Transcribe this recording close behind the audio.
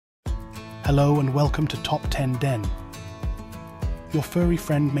Hello and welcome to Top 10 Den. Your furry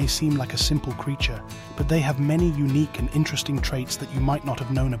friend may seem like a simple creature, but they have many unique and interesting traits that you might not have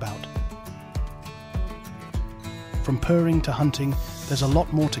known about. From purring to hunting, there's a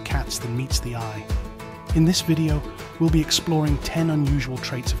lot more to cats than meets the eye. In this video, we'll be exploring 10 unusual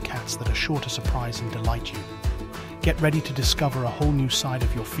traits of cats that are sure to surprise and delight you. Get ready to discover a whole new side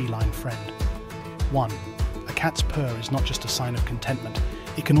of your feline friend. 1. A cat's purr is not just a sign of contentment,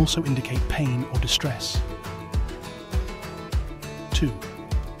 it can also indicate pain or distress. 2.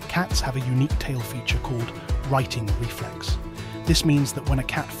 Cats have a unique tail feature called righting reflex. This means that when a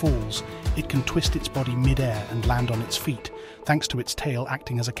cat falls, it can twist its body mid-air and land on its feet, thanks to its tail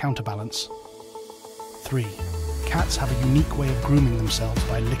acting as a counterbalance. 3. Cats have a unique way of grooming themselves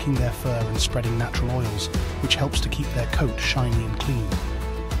by licking their fur and spreading natural oils, which helps to keep their coat shiny and clean.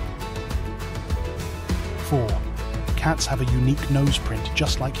 4. Cats have a unique nose print,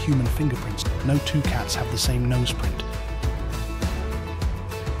 just like human fingerprints. No two cats have the same nose print.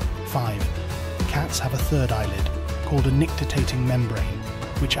 5. Cats have a third eyelid, called a nictitating membrane,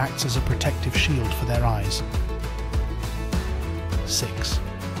 which acts as a protective shield for their eyes. 6.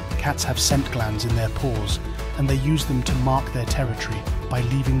 Cats have scent glands in their paws, and they use them to mark their territory by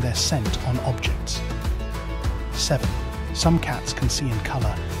leaving their scent on objects. 7. Some cats can see in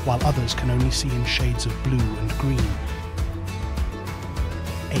colour, while others can only see in shades of blue and green.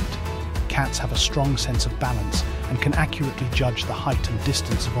 8. Cats have a strong sense of balance and can accurately judge the height and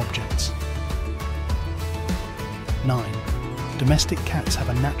distance of objects. 9. Domestic cats have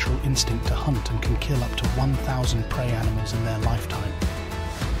a natural instinct to hunt and can kill up to 1,000 prey animals in their lifetime.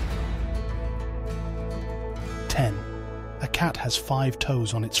 10. A cat has 5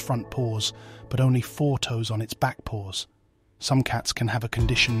 toes on its front paws, but only 4 toes on its back paws. Some cats can have a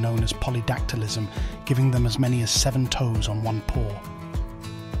condition known as polydactylism, giving them as many as 7 toes on one paw.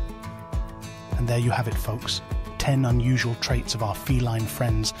 And there you have it, folks. 10 unusual traits of our feline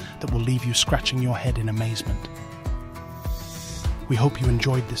friends that will leave you scratching your head in amazement. We hope you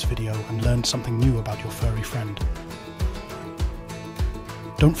enjoyed this video and learned something new about your furry friend.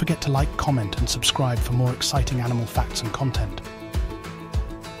 Don't forget to like, comment and subscribe for more exciting animal facts and content.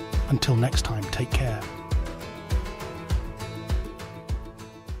 Until next time, take care.